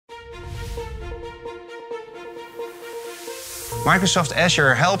Microsoft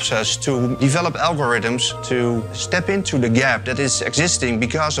Azure helps us to develop algorithms to step into the gap that is existing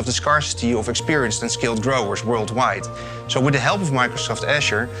because of the scarcity of experienced and skilled growers worldwide. So with the help of Microsoft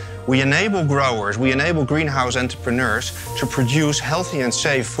Azure, we enable growers, we enable greenhouse entrepreneurs to produce healthy and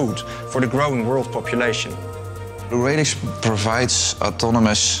safe food for the growing world population. Radix provides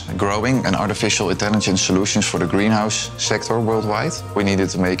autonomous growing and artificial intelligence solutions for the greenhouse sector worldwide. We needed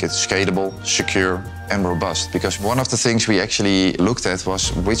to make it scalable, secure and robust, because one of the things we actually looked at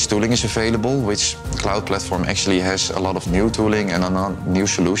was which tooling is available, which cloud platform actually has a lot of new tooling and new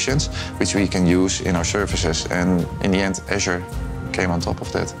solutions which we can use in our services. And in the end, Azure came on top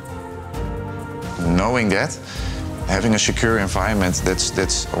of that. Knowing that, having a secure environment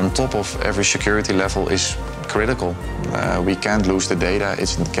that's on top of every security level is critical. We can't lose the data.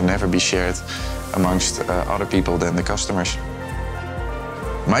 It can never be shared amongst other people than the customers.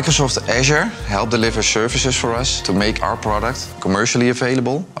 Microsoft Azure helped deliver services for us to make our product commercially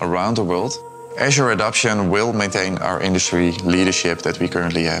available around the world. Azure adoption will maintain our industry leadership that we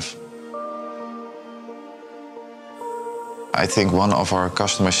currently have. I think one of our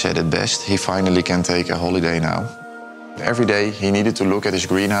customers said it best. He finally can take a holiday now. Every day he needed to look at his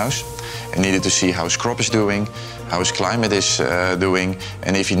greenhouse and needed to see how his crop is doing, how his climate is doing,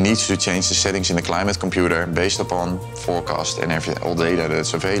 and if he needs to change the settings in the climate computer based upon forecast and all data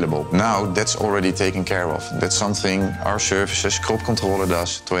that's available. Now that's already taken care of. That's something our services, Crop Controller,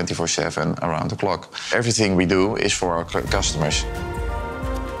 does 24/7 around the clock. Everything we do is for our customers.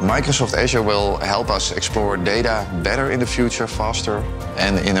 Microsoft Azure will help us explore data better in the future, faster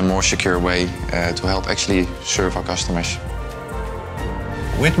and in a more secure way to help actually serve our customers.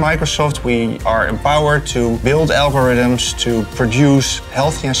 With Microsoft, we are empowered to build algorithms to produce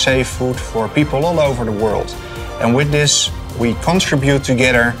healthy and safe food for people all over the world. And with this, we contribute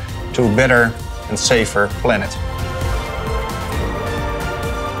together to a better and safer planet.